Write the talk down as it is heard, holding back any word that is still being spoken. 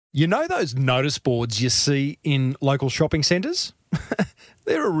You know those notice boards you see in local shopping centres?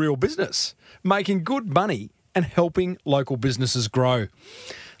 They're a real business, making good money and helping local businesses grow.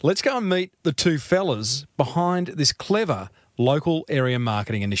 Let's go and meet the two fellas behind this clever local area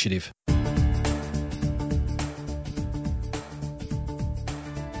marketing initiative.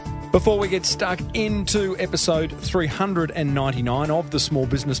 Before we get stuck into episode 399 of the Small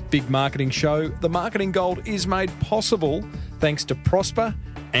Business Big Marketing Show, the Marketing Gold is made possible thanks to Prosper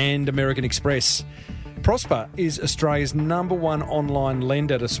and American Express. Prosper is Australia's #1 online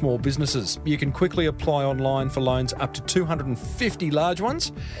lender to small businesses. You can quickly apply online for loans up to 250 large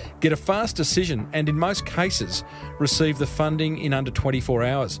ones, get a fast decision, and in most cases, receive the funding in under 24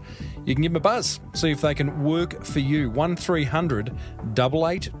 hours. You can give them a buzz, see if they can work for you. 1300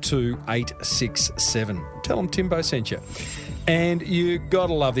 882 867. Tell them Timbo sent you. And you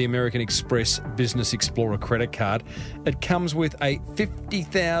gotta love the American Express Business Explorer credit card. It comes with a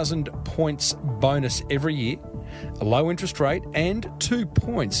 50,000 points bonus every year, a low interest rate, and 2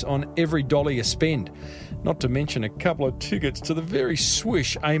 points on every dollar you spend. Not to mention a couple of tickets to the very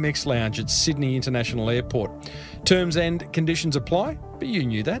swish Amex Lounge at Sydney International Airport. Terms and conditions apply, but you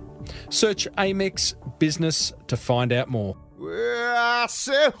knew that. Search Amex Business to find out more. Well, I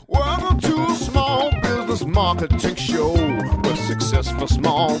said, welcome to a small business marketing show, where successful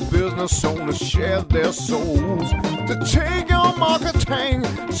small business owners share their souls to take your marketing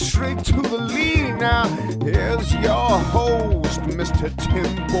straight to the lead. Now, here's your host, Mr.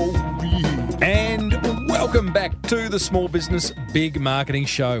 Timbo Reid. And welcome back to the Small Business Big Marketing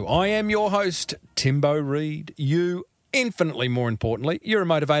Show. I am your host, Timbo Reid. You, infinitely more importantly, you're a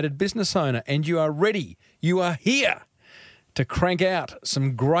motivated business owner and you are ready. You are here to crank out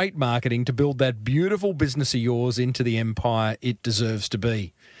some great marketing to build that beautiful business of yours into the empire it deserves to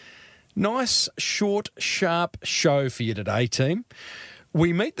be. Nice, short, sharp show for you today, team.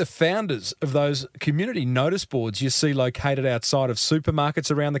 We meet the founders of those community notice boards you see located outside of supermarkets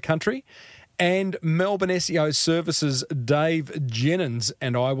around the country, and Melbourne SEO Services' Dave Jennings,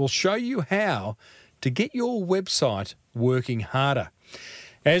 and I will show you how to get your website working harder.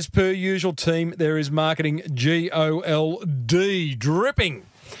 As per usual, team, there is marketing GOLD dripping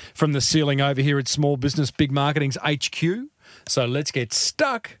from the ceiling over here at Small Business Big Marketing's HQ. So let's get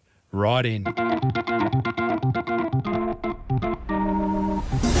stuck right in.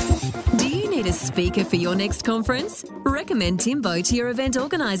 Do you need a speaker for your next conference? Recommend Timbo to your event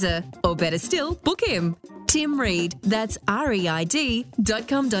organiser. Or better still, book him. Tim Reid, that's reid.com.au.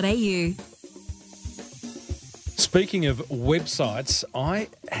 Speaking of websites, I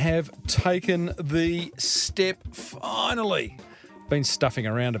have taken the step finally. Been stuffing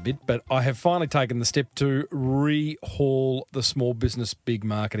around a bit, but I have finally taken the step to rehaul the Small Business Big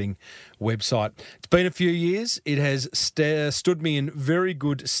Marketing website. It's been a few years. It has stood me in very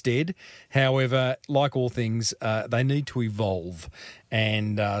good stead. However, like all things, they need to evolve.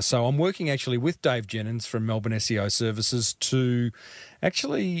 And so I'm working actually with Dave Jennings from Melbourne SEO Services to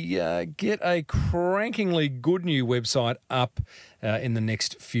actually get a crankingly good new website up in the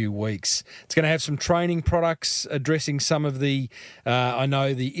next few weeks. It's going to have some training products addressing some of the, I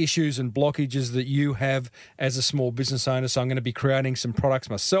know, the issues and blockages that you have as a small business owner. So I'm going to be creating some products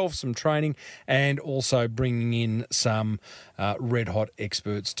myself, some training, and also bringing in some red-hot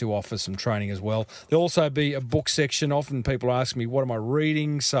experts to offer some training as well. There'll also be a book section. Often people ask me, what am I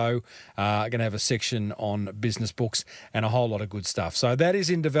reading? So I'm going to have a section on business books and a whole lot of good stuff. So that is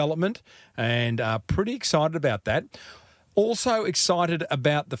in development and pretty excited about that. Also excited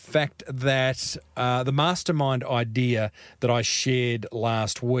about the fact that the mastermind idea that I shared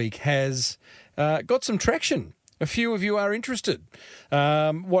last week has got some traction. A few of you are interested.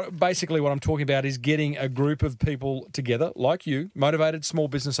 What I'm talking about is getting a group of people together, like you, motivated small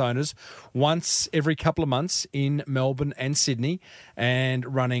business owners, once every couple of months in Melbourne and Sydney,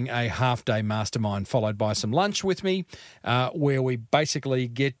 and running a half-day mastermind followed by some lunch with me, where we basically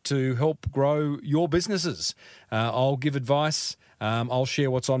get to help grow your businesses. I'll give advice. I'll share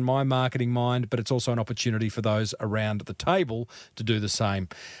what's on my marketing mind, but it's also an opportunity for those around the table to do the same.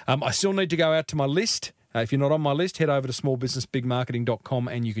 I still need to go out to my list. If you're not on my list, head over to smallbusinessbigmarketing.com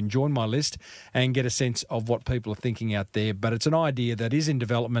and you can join my list and get a sense of what people are thinking out there. But it's an idea that is in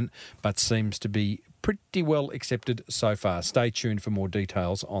development but seems to be pretty well accepted so far. Stay tuned for more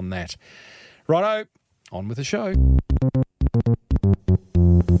details on that. Righto, on with the show.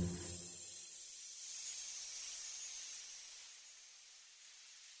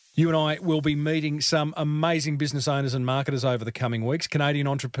 You and I will be meeting some amazing business owners and marketers over the coming weeks. Canadian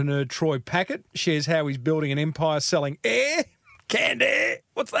entrepreneur Troy Packett shares how he's building an empire selling air Candy,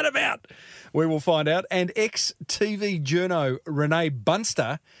 what's that about? We will find out. And ex-TV journo Renee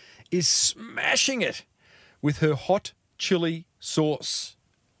Bunster is smashing it with her hot chili sauce,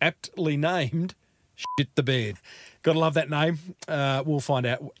 aptly named Shit the Bed. Got to love that name. We'll find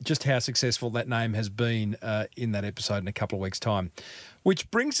out just how successful that name has been in that episode in a couple of weeks' time.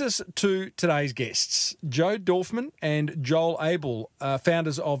 Which brings us to today's guests, Joe Dorfman and Joel Abel,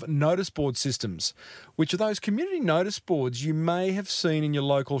 founders of Notice Board Systems, which are those community notice boards you may have seen in your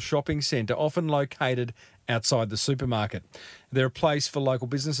local shopping centre, often located outside the supermarket. They're a place for local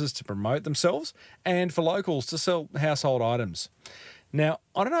businesses to promote themselves and for locals to sell household items. Now,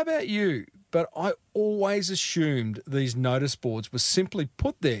 I don't know about you, but I always assumed these notice boards were simply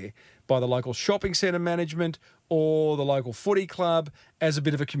put there by the local shopping centre management or the local footy club as a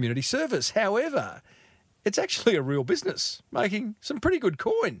bit of a community service. However, it's actually a real business, making some pretty good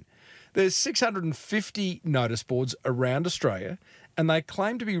coin. There's 650 notice boards around Australia, and they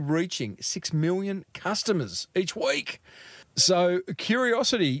claim to be reaching 6 million customers each week. So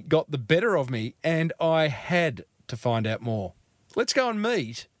curiosity got the better of me, and I had to find out more. Let's go and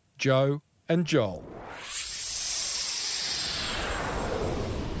meet Joe and Joel.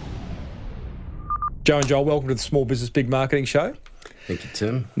 Joe and Joel, welcome to the Small Business Big Marketing Show. Thank you,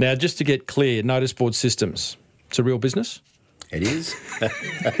 Tim. Now, just to get clear, Notice Board Systems, it's a real business? It is.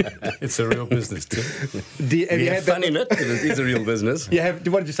 It's a real business, Tim. We have fun in it, but it is a real business. What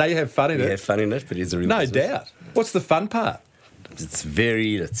did you say? You have fun in it? We have fun in it, but it is a real business. No doubt. What's the fun part? It's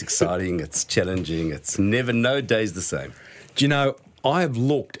varied, it's exciting, it's challenging, it's never, no day's the same. Do you know, I have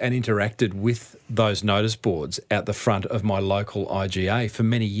looked and interacted with those notice boards out the front of my local IGA for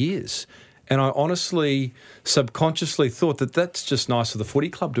many years. And I honestly, subconsciously thought that that's just nice of the footy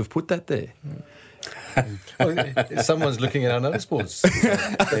club to have put that there. Well, someone's looking at our notice boards.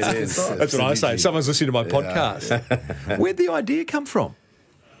 It is. That's what I say. Someone's listening to my podcast. Where'd the idea come from?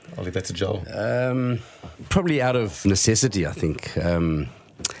 I'll leave that to Joel. Probably out of necessity, I think.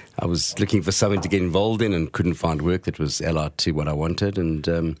 I was looking for something to get involved in and couldn't find work that was allied to what I wanted,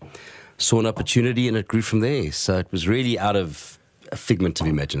 and saw an opportunity and it grew from there. So it was really out of a figment of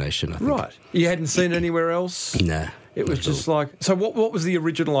imagination, I think. Right. You hadn't seen it anywhere else? No. It was just like... So what was the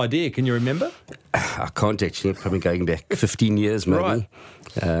original idea? Can you remember? I can't actually, probably going back 15 years maybe. Right.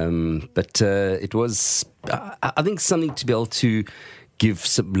 But it was, I think, something to be able to give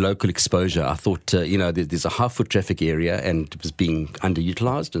some local exposure. I thought, there's a high foot traffic area and it was being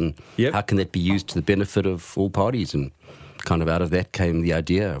underutilised, and how can that be used to the benefit of all parties? And kind of out of that came the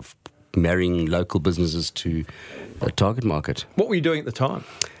idea of marrying local businesses to a target market. What were you doing at the time?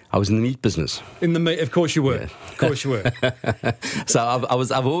 I was in the meat business. In the meat, of course you were. Yeah. Of course you were. So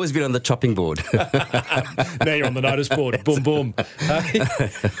I've always been on the chopping board. Now you're on the notice board. Boom, boom.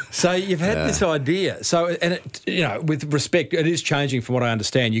 So you've had this idea. So, and it, with respect, it is changing from what I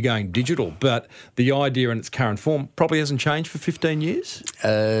understand. You're going digital, but the idea in its current form probably hasn't changed for 15 years.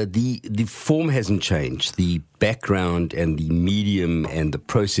 The form hasn't changed. The background and the medium and the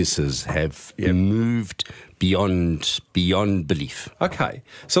processes have moved beyond belief. Okay,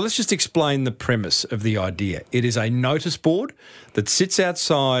 so let's just explain the premise of the idea. It is a notice board that sits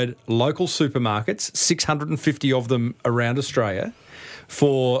outside local supermarkets, 650 of them around Australia,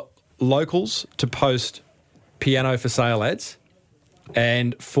 for locals to post piano for sale ads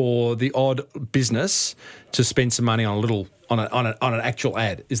and for the odd business to spend some money on an actual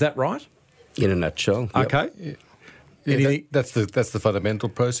ad. Is that right? In a nutshell. Okay. Yep. Yeah, that's the fundamental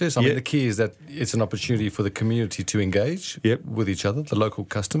process. I mean, the key is that it's an opportunity for the community to engage with each other, the local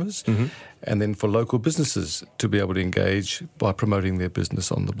customers, and then for local businesses to be able to engage by promoting their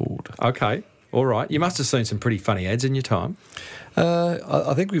business on the board. Okay, all right. You must have seen some pretty funny ads in your time.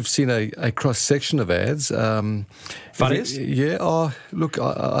 I think we've seen a cross-section of ads. Funniest? Yeah. Oh, look,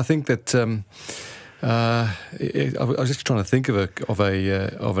 I think that... I was just trying to think of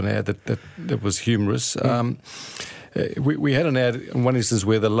an ad that was humorous. We had an ad in one instance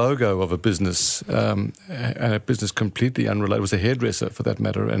where the logo of a business, and a business completely unrelated, was a hairdresser for that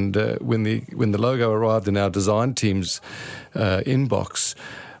matter. And when the logo arrived in our design team's inbox,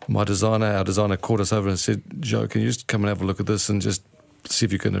 our designer called us over and said, "Joe, can you just come and have a look at this and just see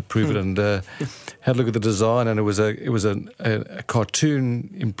if you can approve it?" And had a look at the design, and it was a cartoon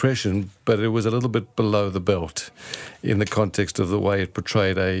impression, but it was a little bit below the belt in the context of the way it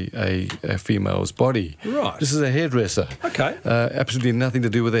portrayed a female's body. Right. This is a hairdresser. Okay. Absolutely nothing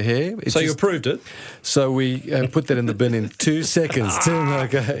to do with her hair. So you approved it? So we put that in the bin in 2 seconds, Tim.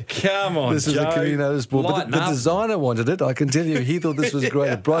 Okay. Come on, This is Joe. a community notice board. But the designer wanted it. I can tell you, he thought this was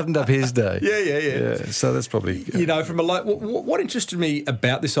great. It brightened up his day. Yeah. So that's probably... from what interested me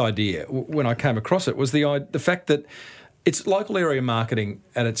about this idea when I came across it was the fact that It's local area marketing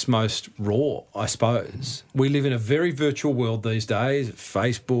at its most raw, I suppose. We live in a very virtual world these days,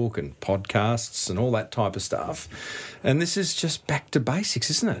 Facebook and podcasts and all that type of stuff. And this is just back to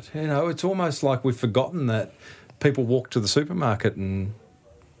basics, isn't it? You know, it's almost like we've forgotten that people walk to the supermarket and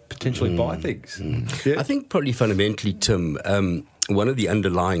potentially buy things. Yeah. I think probably fundamentally, Tim, one of the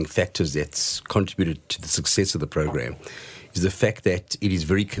underlying factors that's contributed to the success of the program is the fact that it is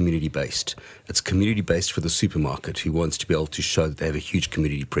very community-based. It's community-based for the supermarket who wants to be able to show that they have a huge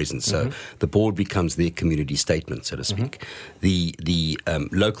community presence. So the board becomes their community statement, so to speak. The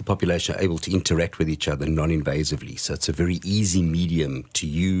local population are able to interact with each other non-invasively. So it's a very easy medium to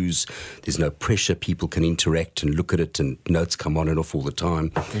use. There's no pressure. People can interact and look at it, and notes come on and off all the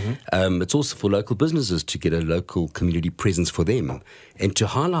time. It's also for local businesses to get a local community presence for them and to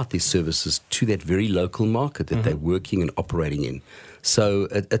highlight their services to that very local market that they're working and operating in. So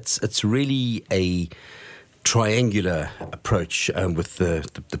it's really a triangular approach with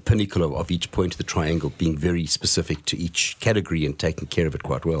the pinnacle of each point of the triangle being very specific to each category and taking care of it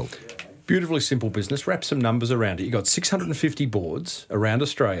quite well. Beautifully simple business. Wrap some numbers around it. You've got 650 boards around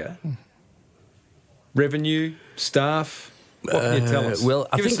Australia. Revenue, staff... What can you tell us? Well,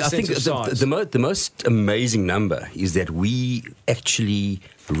 I Give us think a sense of size. the most amazing number is that we actually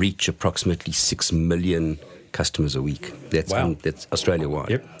reach approximately 6 million customers a week. That's Wow. That's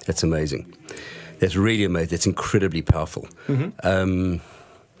Australia-wide. Yep. That's amazing. That's really amazing. That's incredibly powerful.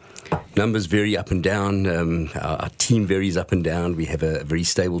 Numbers vary up and down. Our team varies up and down. We have a very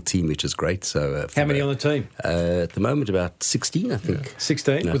stable team, which is great. So, How many on the team? at the moment, about 16, I think.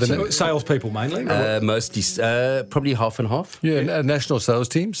 16? No, With so- the salespeople mainly? Mostly, probably half and half. Yeah, a national sales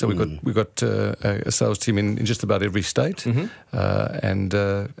team. So we've got a sales team in just about every state, and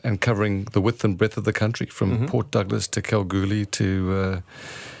covering the width and breadth of the country, from Port Douglas to Kalgoorlie to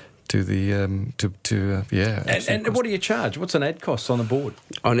And what do you charge? What's an ad cost on the board?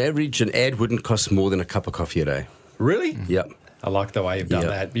 On average, an ad wouldn't cost more than a cup of coffee a day. Really? Yep. I like the way you've done Yeah.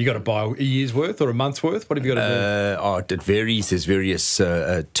 that. You got to buy a year's worth or a month's worth? What have you got to It varies. There's various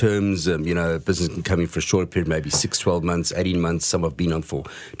terms. A business can come in for a shorter period, maybe 6, 12 months, 18 months. Some have been on for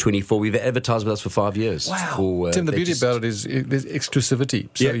 24. We've advertised with us for 5 years. Wow. For, Tim, the they beauty just- about it is there's exclusivity.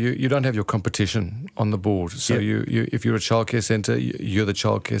 So Yeah. you don't have your competition on the board. So Yeah. you if you're a childcare centre, you're the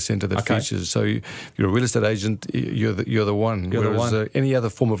childcare centre that Okay. features. So you're a real estate agent, you're the one. You're the Whereas one. Any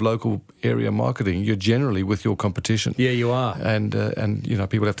other form of local area marketing, you're generally with your competition. Yeah, you are. And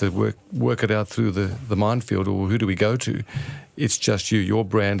people have to work it out through the minefield, or who do we go to? It's just you. Your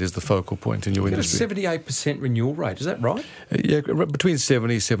brand is the focal point in your You've got a industry. 78% renewal rate. Is that right? Between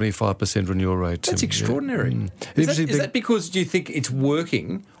 70-75% renewal rate. That's Tim. extraordinary. Yeah. Is Interesting that thing- because you think it's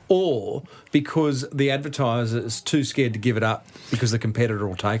working, or because the advertiser's too scared to give it up because the competitor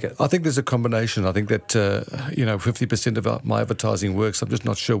will take it? I think there's a combination. I think that 50% of my advertising works. I'm just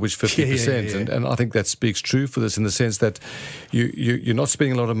not sure which 50%, Yeah. And I think that speaks true for this in the sense that you're not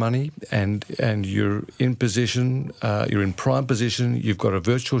spending a lot of money, and you're in position, you're in prime position. You've got a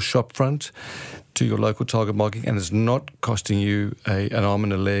virtual shop front to your local target market, and it's not costing you an arm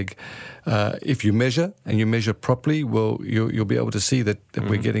and a leg. If you measure and you measure properly, well, you'll be able to see that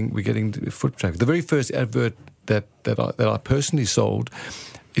we're getting foot traffic. The very first advert that I personally sold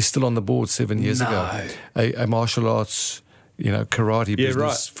is still on the board 7 years ago. A martial arts, karate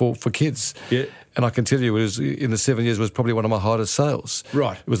business for kids. Yeah. And I can tell you, it was in the 7 years was probably one of my hardest sales.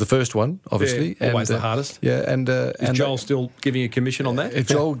 Right. It was the first one, obviously. Yeah, always the hardest. Yeah, and Is Joel still giving you a commission on that?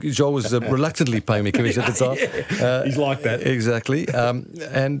 Joel was reluctantly paying me commission at the time. He's like that. Exactly.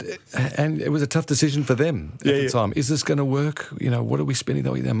 And it was a tough decision for them at the time. Is this going to work? What are we spending?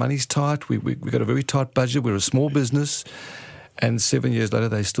 Their money's tight. We got a very tight budget. We're a small business. And 7 years later,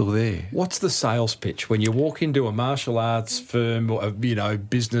 they're still there. What's the sales pitch when you walk into a martial arts firm or a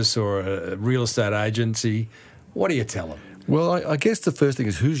business or a real estate agency? What do you tell them? Well, I guess the first thing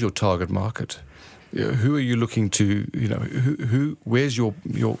is, who's your target market? Who are you looking to? Where's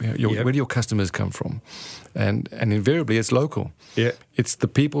where do your customers come from? And invariably, it's local. Yeah. It's the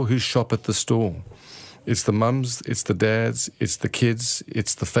people who shop at the store. It's the mums, it's the dads, it's the kids,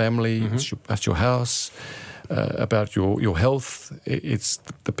 it's the family, it's at your house. About your health. It's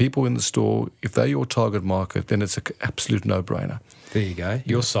the people in the store. If they're your target market, then it's an absolute no-brainer. There you go.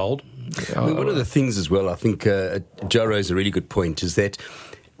 You're sold. One of the things as well, I think Joe raised a really good point, is that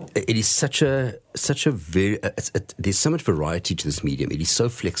it is such a very there's so much variety to this medium. It is so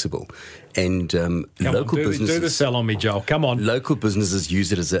flexible, and local businesses do the sell on me, Joel. Come on. Local businesses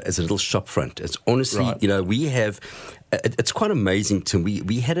use it as a little shop front. It's honestly, Right. we have. It's quite amazing, Tim.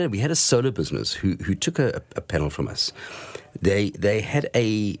 We had a solar business who took a panel from us. They had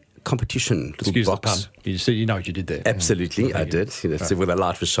a competition little Excuse box. the pun. You see, you know what you did there. Absolutely, I did. That's where the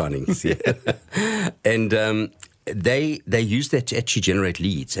light was shining. Yeah. And they use that to actually generate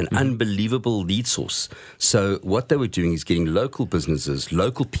leads, an unbelievable lead source. So what they were doing is getting local businesses,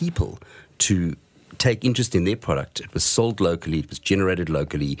 local people to take interest in their product. It was sold locally. It was generated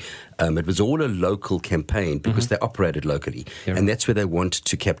locally. It was all a local campaign because they operated locally, and that's where they want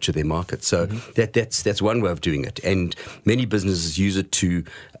to capture their market. So that's one way of doing it. And many businesses use it to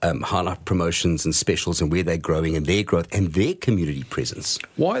highlight promotions and specials and where they're growing and their growth and their community presence.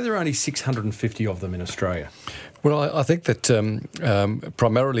 Why are there only 650 of them in Australia? Well, I think that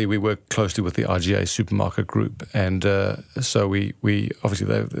primarily we work closely with the RGA supermarket group, and so we obviously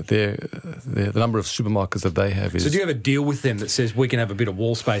the number of supermarkets that they have is. So do you have a deal with them that says we can have a bit of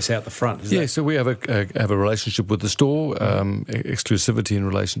wall space out the front? Is Yeah, that- so we have a relationship with the store, exclusivity in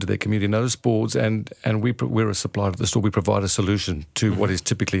relation to their community notice boards, and we're a supplier to the store. We provide a solution to what is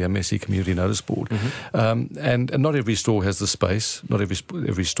typically a messy community notice board, and not every store has the space. Not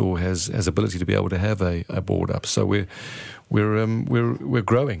every store has ability to be able to have a board up. So we're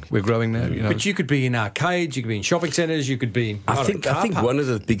growing. We're growing now. You know. But you could be in arcades, you could be in shopping centres, you could be in. I think one of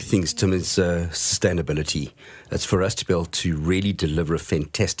the big things, Tim, is sustainability. It's for us to be able to really deliver a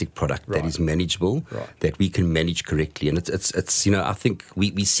fantastic product that is manageable, that we can manage correctly. And it's you know, I think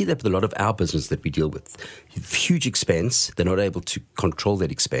we see that with a lot of our business that we deal with. Huge expanse, they're not able to control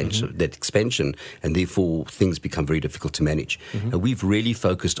that expansion, and therefore things become very difficult to manage. And we've really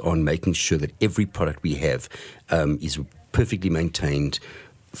focused on making sure that every product we have is perfectly maintained,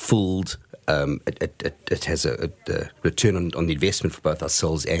 filled. It has a return on the investment for both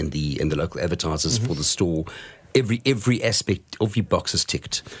ourselves and the local advertisers for the store. Every aspect, every box is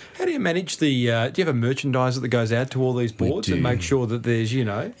ticked. How do you manage the? Do you have a merchandiser that goes out to all these boards and make sure that there's, you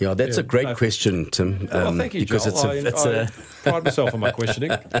know? Yeah, that's a great question, Tim. Well, thank you, because Joel. I pride myself on my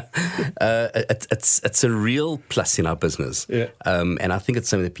questioning. It's a real plus in our business, and I think it's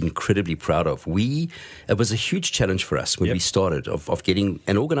something that we're incredibly proud of. It was a huge challenge for us when we started of getting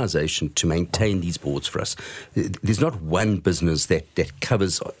an organisation to maintain these boards for us. There's not one business that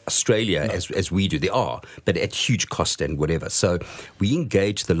covers Australia as we do. There are, but at huge cost and whatever. So we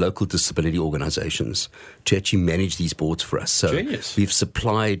engage the local disability organisations to actually manage these boards for us. So Genius. We've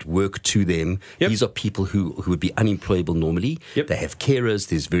supplied work to them. These are people who would be unemployable normally. They have carers.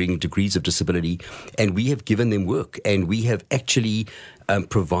 There's varying degrees of disability. And we have given them work. And we have actually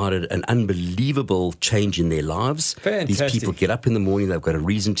provided an unbelievable change in their lives. Fantastic. These people get up in the morning. They've got a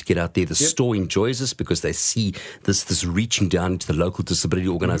reason to get out there. The store enjoys us because they see this reaching down into the local disability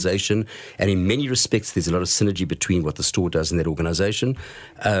organisation. And in many respects, there's a lot of synergy between what the store does and that organisation.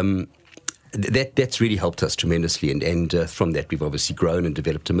 That's really helped us tremendously. And from that, we've obviously grown and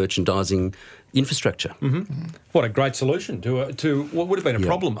developed a merchandising infrastructure. What a great solution to what would have been a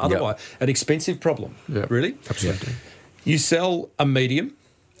problem otherwise, an expensive problem. Really? Absolutely. You sell a medium.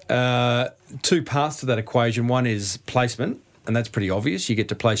 Two paths to that equation. One is placement, and that's pretty obvious. You get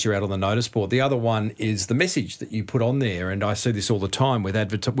to place your ad on the notice board. The other one is the message that you put on there, and I see this all the time with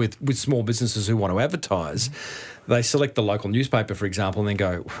with small businesses who want to advertise. They select the local newspaper, for example, and then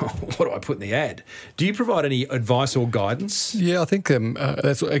go, what do I put in the ad? Do you provide any advice or guidance? Yeah, I think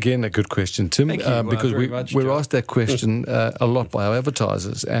that's, again, a good question, Tim, Thank you, because very much, we're Joe. asked that question a lot by our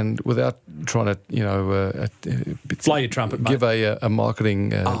advertisers, and without trying to, Blow your trumpet, give a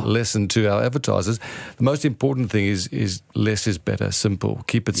marketing lesson to our advertisers, the most important thing is less is better, simple.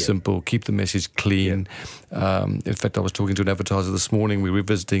 Keep it simple, keep the message clean. In fact, I was talking to an advertiser this morning. We're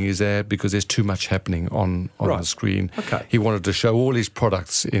revisiting his ad because there's too much happening on the screen. Okay. He wanted to show all his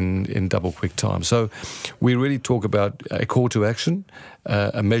products in double quick time. So we really talk about a call to action,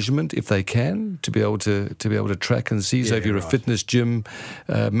 a measurement if they can, to be able to track and see. So if you're a fitness gym,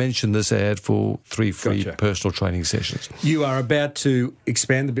 mention this ad for 3 free personal training sessions. You are about to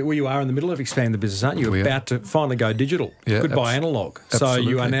expand the bit. Well, you are in the middle of expanding the business, aren't you? You're about to finally go digital. Goodbye analog. So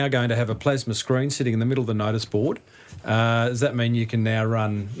you are now going to have a plasma screen sitting in the middle of the notice board. Does that mean you can now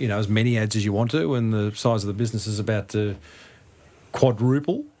run, as many ads as you want to, and the size of the business is about to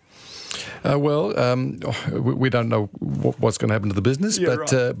quadruple? We don't know what's going to happen to the business,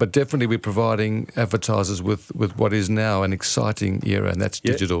 but definitely we're providing advertisers with what is now an exciting era, and that's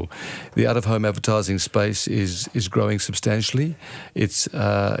digital. The out-of-home advertising space is growing substantially. It's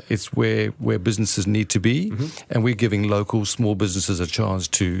where businesses need to be, and we're giving local small businesses a chance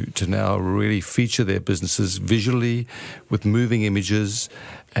to now really feature their businesses visually with moving images.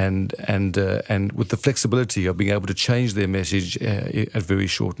 And with the flexibility of being able to change their message at very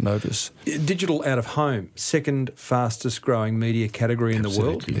short notice. Digital out of home, second fastest growing media category in the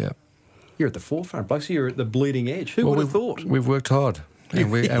world. Yeah, You're at the forefront, Bugsy. You're at the bleeding edge. Who would have thought? We've worked hard.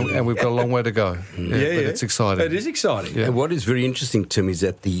 and we've got a long way to go. But it's exciting. It is exciting. Yeah. And what is very interesting, Tim, is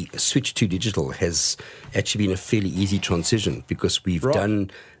that the switch to digital has actually been a fairly easy transition because we've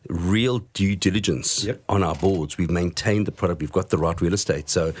done real due diligence on our boards. We've maintained the product. We've got the right real estate.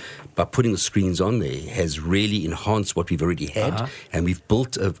 So by putting the screens on there has really enhanced what we've already had. And we've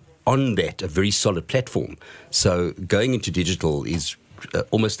built on that a very solid platform. So going into digital is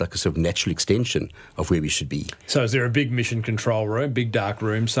almost like a sort of natural extension of where we should be. So is there a big mission control room, big dark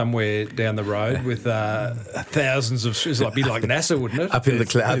room somewhere down the road with thousands of... It'd be like NASA, wouldn't it? Up in the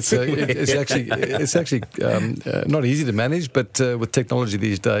clouds. It's actually not easy to manage, but with technology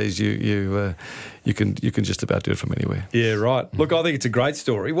these days, you can just about do it from anywhere. Yeah, right. Look, I think it's a great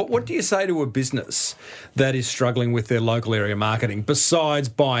story. What do you say to a business that is struggling with their local area marketing besides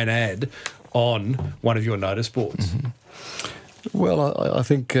buy an ad on one of your notice boards? Mm-hmm. Well, I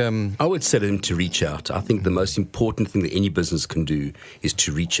think... I would say to them to reach out. I think the most important thing that any business can do is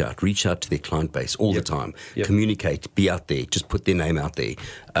to reach out to their client base all the time. Communicate, be out there, just put their name out there.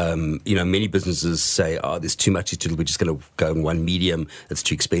 Many businesses say, there's too much digital, we're just going to go in one medium, it's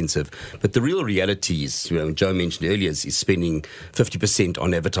too expensive. But the real reality is, Joe mentioned earlier, is spending 50%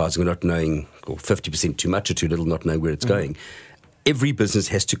 on advertising, not knowing, or 50% too much or too little, not knowing where it's going. Every business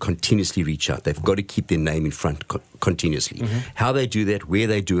has to continuously reach out. They've got to keep their name in front continuously. How they do that, where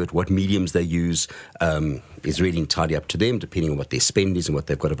they do it, what mediums they use is really entirely up to them, depending on what their spend is and what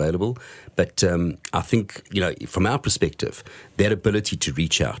they've got available. But I think, from our perspective, that ability to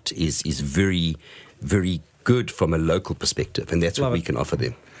reach out is very, very good from a local perspective, and that's what we can offer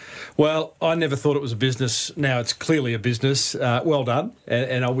them. Well, I never thought it was a business. Now it's clearly a business. Well done.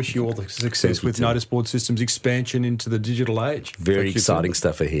 And I wish you all the success with Notice Board Systems expansion into the digital age. Very exciting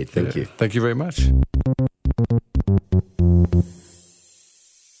stuff ahead. Thank you. Thank you very much.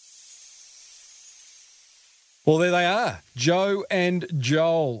 Well, there they are, Joe and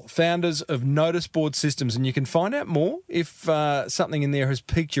Joel, founders of Notice Board Systems. And you can find out more if something in there has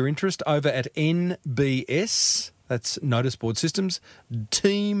piqued your interest over at NBS. That's Notice Board Systems,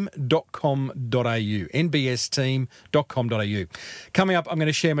 team.com.au, nbsteam.com.au. Coming up, I'm going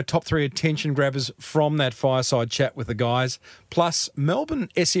to share my top 3 attention grabbers from that fireside chat with the guys. Plus, Melbourne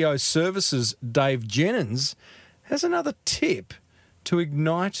SEO Services Dave Jennings has another tip to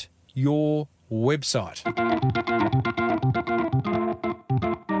ignite your website.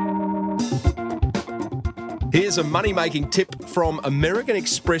 Here's a money-making tip from American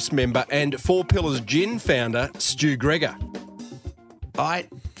Express member and Four Pillars Gin founder, Stu Gregor. I,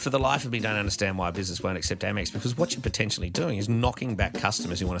 for the life of me, don't understand why a business won't accept Amex, because what you're potentially doing is knocking back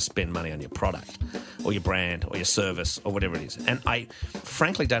customers who want to spend money on your product or your brand or your service or whatever it is. And I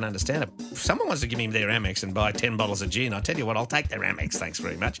frankly don't understand it. If someone wants to give me their Amex and buy 10 bottles of gin, I tell you what, I'll take their Amex, thanks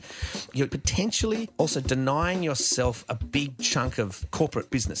very much. You're potentially also denying yourself a big chunk of corporate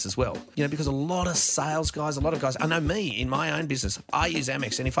business as well. Because a lot of sales guys, I know me, in my own business, I use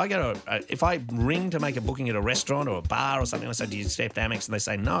Amex. And if I go to if I ring to make a booking at a restaurant or a bar or something, I say, do you accept Amex? And they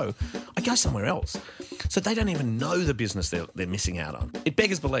say no, I go somewhere else. So they don't even know the business they're missing out on. It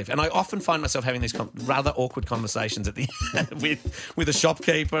beggars belief. And I often find myself having these rather awkward conversations at the with a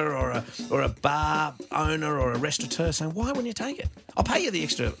shopkeeper or a bar owner or a restaurateur saying, why wouldn't you take it? I'll pay you the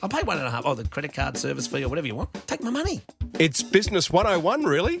extra. I'll pay 1.5, the credit card service fee or whatever you want. Take my money. It's Business 101,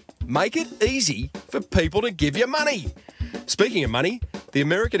 really. Make it easy for people to give you money. Speaking of money, the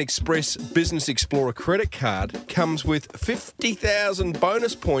American Express Business Explorer credit card comes with 50,000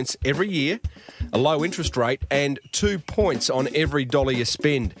 bonus points every year, a low interest rate, and 2 points on every dollar you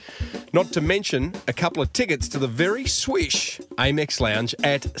spend. Not to mention a couple of tickets to the very swish Amex Lounge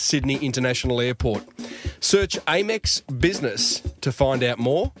at Sydney International Airport. Search Amex Business to find out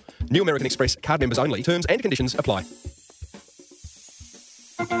more. New American Express card members only. Terms and conditions apply.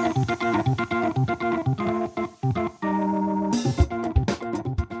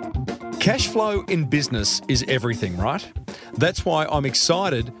 Cash flow in business is everything, right? That's why I'm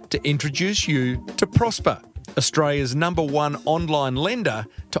excited to introduce you to Prosper, Australia's #1 online lender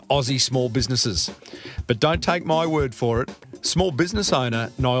to Aussie small businesses. But don't take my word for it. Small business owner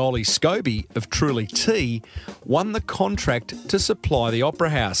Nioli Scobie of Truly Tea won the contract to supply the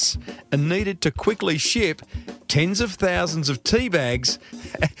Opera House and needed to quickly ship tens of thousands of tea bags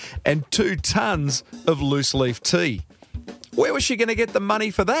and 2 tons of loose leaf tea. Where was she going to get the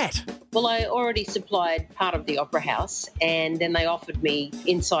money for that? Well, I already supplied part of the Opera House, and then they offered me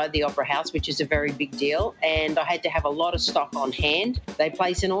inside the Opera House, which is a very big deal, and I had to have a lot of stock on hand. They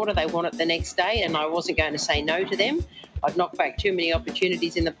place an order, they want it the next day, and I wasn't going to say no to them. I'd knocked back too many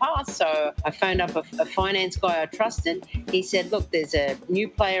opportunities in the past, so I phoned up a finance guy I trusted. He said, look, there's a new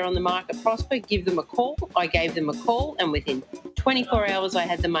player on the market, Prosper, give them a call. I gave them a call, and within 24 hours, I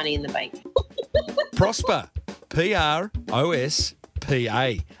had the money in the bank. Prosper, Prospa.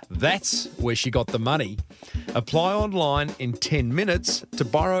 That's where she got the money. Apply online in 10 minutes to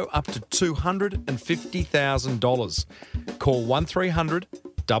borrow up to $250,000. Call 1300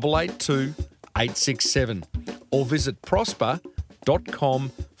 882 867 or visit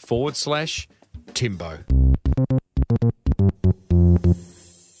prosper.com/Timbo.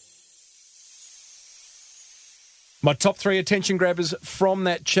 My top 3 attention grabbers from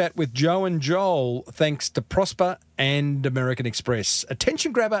that chat with Joe and Joel, thanks to Prosper and American Express.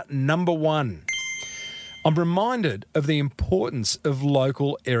 Attention grabber number 1. I'm reminded of the importance of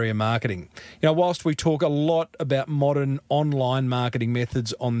local area marketing. You know, whilst we talk a lot about modern online marketing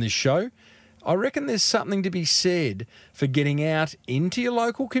methods on this show, I reckon there's something to be said for getting out into your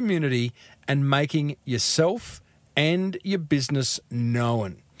local community and making yourself and your business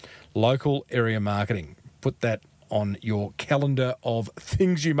known. Local area marketing. Put that on your calendar of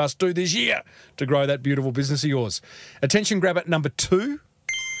things you must do this year to grow that beautiful business of yours. Attention grabber number 2.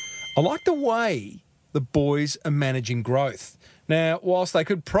 I like the way the boys are managing growth. Now, whilst they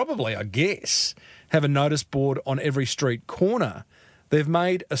could probably, I guess, have a notice board on every street corner, they've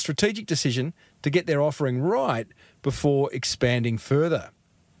made a strategic decision to get their offering right before expanding further.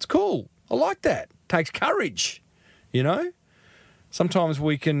 It's cool. I like that. Takes courage, you know? Sometimes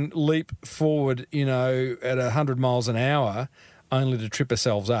we can leap forward, you know, at 100 miles an hour only to trip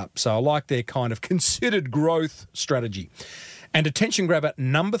ourselves up. So I like their kind of considered growth strategy. And attention grabber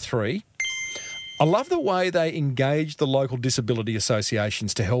number 3, I love the way they engage the local disability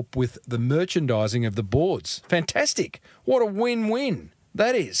associations to help with the merchandising of the boards. Fantastic. What a win-win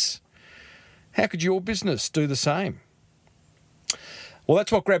that is. How could your business do the same? Well,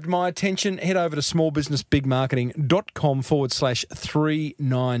 that's what grabbed my attention. Head over to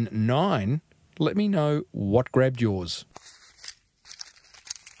smallbusinessbigmarketing.com/399. Let me know what grabbed yours.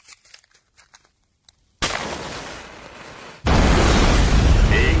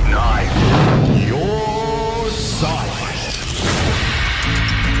 Ignite your site.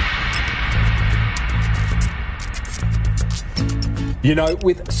 You know,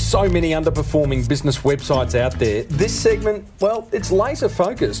 with so many underperforming business websites out there, this segment, well, it's laser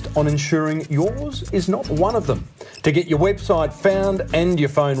focused on ensuring yours is not one of them. To get your website found and your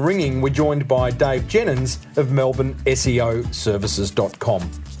phone ringing, we're joined by Dave Jennings of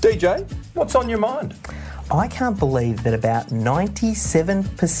MelbourneSEOservices.com. DJ, what's on your mind? I can't believe that about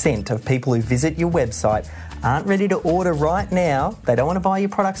 97% of people who visit your website aren't ready to order right now. They don't want to buy your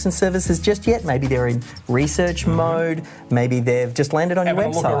products and services just yet. Maybe they're in research mode. Maybe they've just landed on your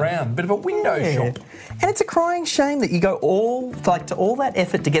website. Having a look around, bit of a window shop. And it's a crying shame that you go to all that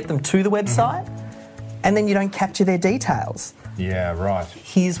effort to get them to the website and then you don't capture their details. Yeah, right.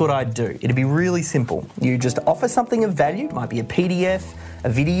 Here's what I'd do. It'd be really simple. You just offer something of value. It might be a PDF, a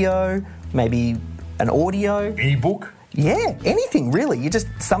video, maybe an audio. Ebook. Yeah, anything really. You just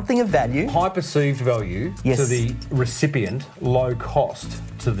something of value. High perceived value to the recipient, low cost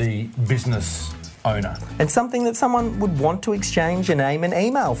to the business owner. And something that someone would want to exchange a name and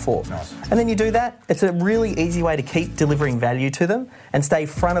email for. Nice. And then you do that. It's a really easy way to keep delivering value to them and stay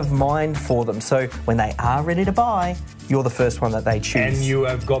front of mind for them. So when they are ready to buy, you're the first one that they choose. And you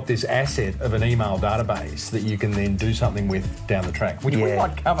have got this asset of an email database that you can then do something with down the track, which we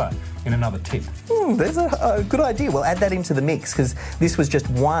might cover in another tip. There's a good idea. We'll add that into the mix because this was just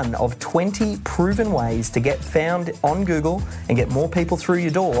one of 20 proven ways to get found on Google and get more people through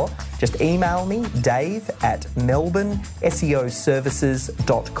your door. Just email me,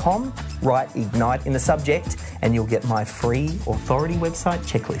 dave@melbourneseoservices.com. Write Ignite in the subject and you'll get my free authority website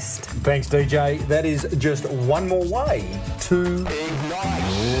checklist. Thanks, DJ. That is just one more way to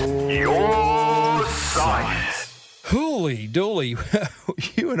Ignite your site. Holy dooly.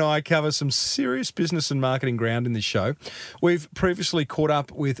 You and I cover some serious business and marketing ground in this show. We've previously caught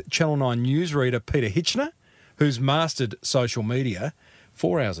up with Channel 9 newsreader Peter Hitchener, who's mastered social media.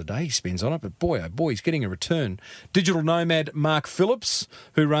 4 hours a day he spends on it, but boy, oh boy, he's getting a return. Digital nomad Mark Phillips,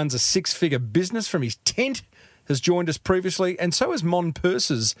 who runs a 6-figure business from his tent, has joined us previously, and so has Mon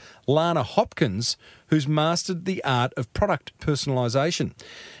Purse's Lana Hopkins, who's mastered the art of product personalisation.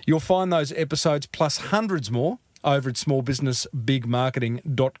 You'll find those episodes plus hundreds more over at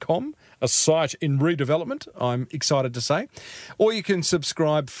smallbusinessbigmarketing.com, a site in redevelopment, I'm excited to say. Or you can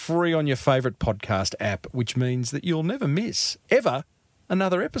subscribe free on your favourite podcast app, which means that you'll never miss, ever,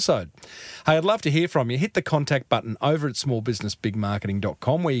 another episode. Hey, I'd love to hear from you. Hit the contact button over at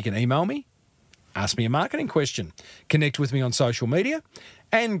smallbusinessbigmarketing.com where you can email me, ask me a marketing question, connect with me on social media,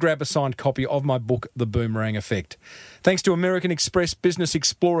 and grab a signed copy of my book, The Boomerang Effect. Thanks to American Express Business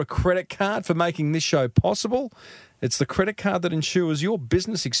Explorer credit card for making this show possible. It's the credit card that ensures your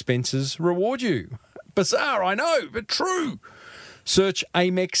business expenses reward you. Bizarre, I know, but true. Search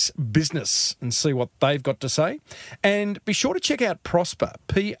Amex Business and see what they've got to say. And be sure to check out Prosper,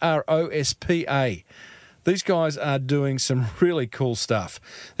 Prospa. These guys are doing some really cool stuff.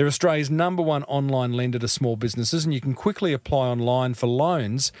 They're Australia's #1 online lender to small businesses, and you can quickly apply online for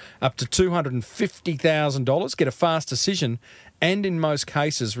loans up to $250,000, get a fast decision, and in most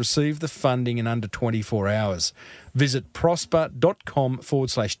cases receive the funding in under 24 hours. Visit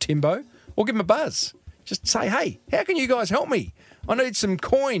prosper.com/Timbo or give them a buzz. Just say, hey, how can you guys help me? I need some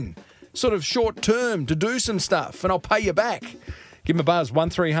coin, sort of short term, to do some stuff, and I'll pay you back. Give them a buzz,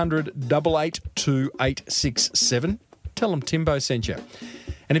 1300 882 867. Tell them Timbo sent you.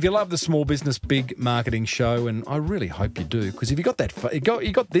 And if you love the Small Business Big Marketing Show, and I really hope you do, because if you got that far, you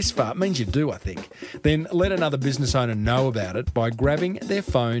got this far, it means you do, I think, then let another business owner know about it by grabbing their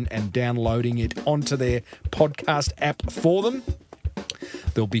phone and downloading it onto their podcast app for them.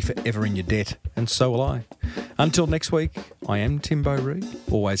 They'll be forever in your debt, and so will I. Until next week, I am Timbo Reid.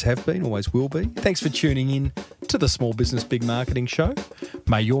 Always have been, always will be. Thanks for tuning in to the Small Business Big Marketing Show.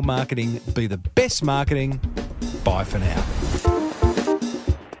 May your marketing be the best marketing. Bye for now.